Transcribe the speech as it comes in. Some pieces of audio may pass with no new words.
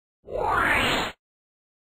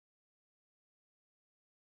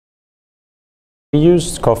We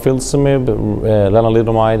used carfilzomib,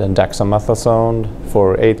 lenalidomide and dexamethasone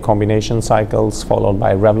for 8 combination cycles, followed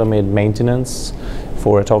by Revlimid maintenance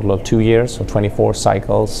for a total of 2 years, so 24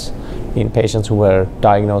 cycles, in patients who were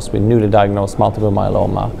diagnosed with newly diagnosed multiple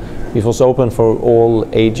myeloma. It was open for all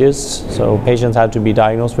ages, so patients had to be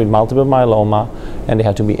diagnosed with multiple myeloma and they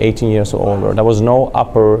had to be 18 years or older. There was no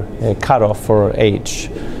upper cutoff for age.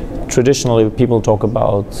 Traditionally, people talk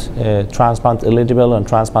about transplant eligible and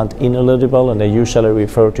transplant ineligible, and they usually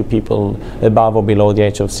refer to people above or below the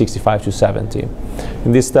age of 65 to 70.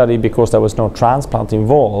 In this study, because there was no transplant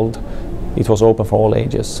involved, it was open for all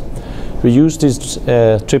ages. We used this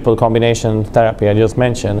triple combination therapy I just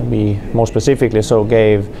mentioned. We more specifically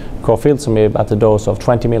gave carfilzomib at the dose of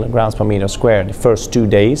 20 milligrams per meter squared the first 2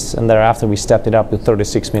 days, and thereafter we stepped it up to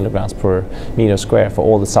 36 milligrams per meter squared for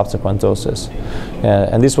all the subsequent doses.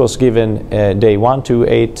 And this was given day 1, 2,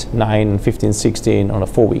 8, 9, 15, 16 on a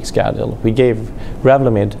 4-week schedule. We gave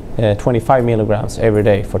Revlimid 25 milligrams every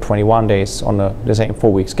day for 21 days on the same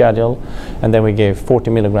 4-week schedule, and then we gave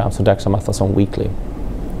 40 milligrams of dexamethasone weekly.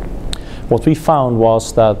 What we found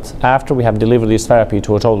was that after we have delivered this therapy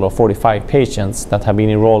to a total of 45 patients that have been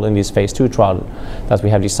enrolled in this phase 2 trial that we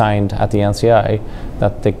have designed at the NCI,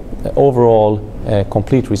 that the overall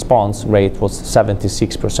complete response rate was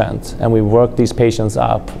 76%. And we worked these patients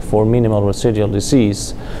up for minimal residual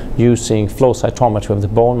disease using flow cytometry of the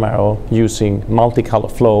bone marrow, using multicolor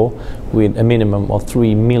flow with a minimum of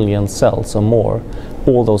 3 million cells or more.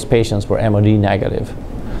 All those patients were MRD negative.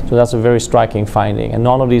 So that's a very striking finding, and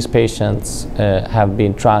none of these patients have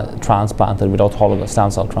been transplanted with autologous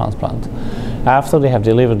stem cell transplant. After they have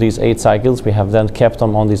delivered these 8 cycles, we have then kept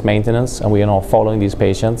them on this maintenance, and we are now following these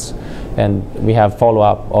patients, and we have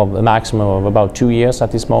follow-up of a maximum of about 2 years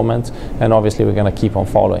at this moment, and obviously we're going to keep on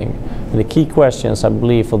following. And the key questions, I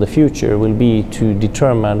believe, for the future will be to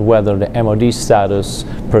determine whether the MRD status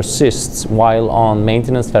persists while on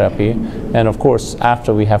maintenance therapy, and of course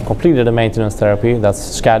after we have completed the maintenance therapy that's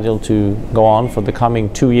scheduled to go on for the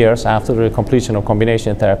coming 2 years after the completion of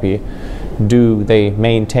combination therapy, do they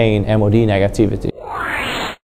maintain MRD negativity?